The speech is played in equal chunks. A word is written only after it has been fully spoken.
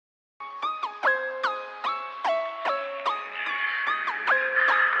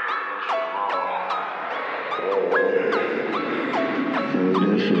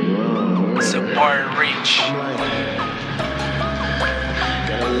Support reach.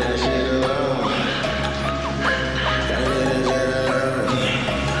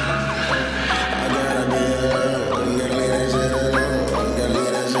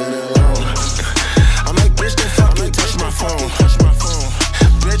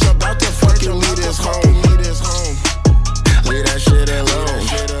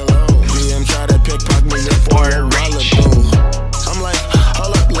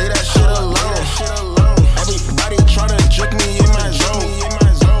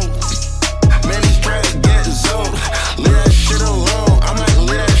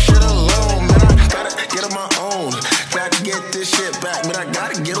 But I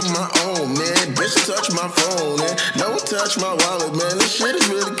gotta get on my own, man. Bitch, touch my phone, man. Don't touch my wallet, man. This shit is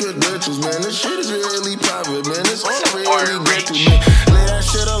really credentials, man. This shit is really private, man. It's all I really get to, man. Leave that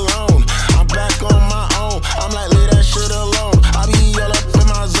shit alone. I'm back on my own. I'm like, leave that shit alone. I be all up in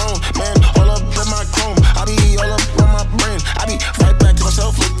my zone, man. All up in my chrome. I be all up on my brain. I be right back to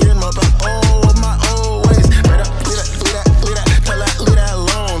myself again, my old ways. Right up, leave that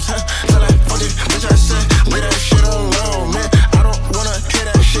alone. Tell that fucking bitch I said, leave that shit alone, man.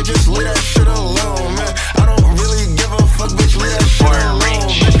 Just leave that shit alone, man. I don't really give a fuck, bitch. Leave that shit alone,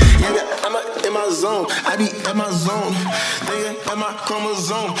 man. Yeah, I'm in my zone. I be in my zone. Thinking in my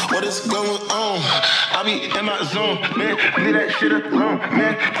chromosome. What is going on? I be in my zone, man. Leave that shit alone,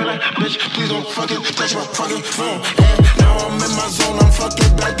 man. Tell that bitch, please don't fucking touch my fucking phone. Yeah, now I'm in my zone. I'm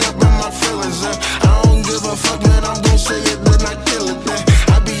fucking back up in my feelings. I don't give a fuck, man. I'm gon' say it, then I kill it, man.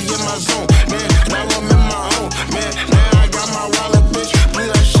 I be in my zone, man. Now I'm in my own, man. Now I got my wallet, bitch. Leave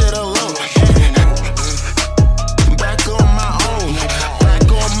that shit alone. Back on my own. Back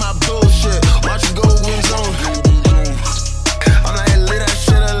on my bullshit. Watch it go in zone. I'm like, leave that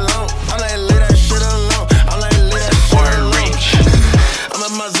shit alone. I'm like, leave that shit alone. I'm like, leave that shit alone. I'm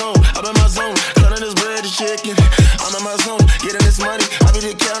in my zone. I'm in my zone. Cutting this bread to chicken. I'm in my zone. Getting this money. I be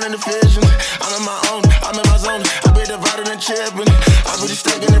just counting the vision. I'm in my own. I'm in my zone. I be dividing and chipping. I be just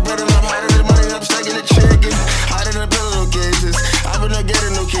stacking the bread and I'm hiding the money. I'm stacking the chicken. Hiding the pillowcases. I've been not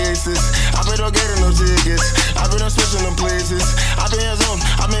getting no cases. I've been not getting no tickets. I've been not switching them places. I've been in zone.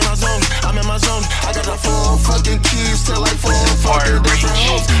 I'm in my zone. I'm in my zone. I got the 4 fucking keys to like 4 fucking different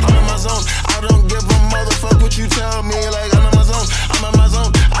homes. I'm in my zone. I don't give a motherfuck what you tell me. Like I'm in my zone. I'm in my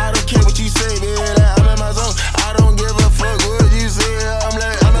zone. I don't care what you say, baby. Like, I'm in my zone. I don't give a fuck what you say. I'm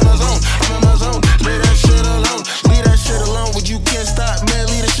like, I'm in my zone. I'm in my zone. Leave that shit alone. Leave that shit alone. But you can't stop, man.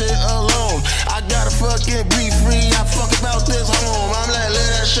 Leave that shit alone. I gotta fucking be free. I fuck about this home. I'm like,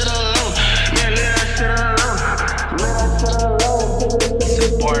 leave that shit alone. Man, leave that shit alone. Leave that shit alone.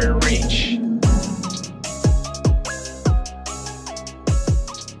 Support reach.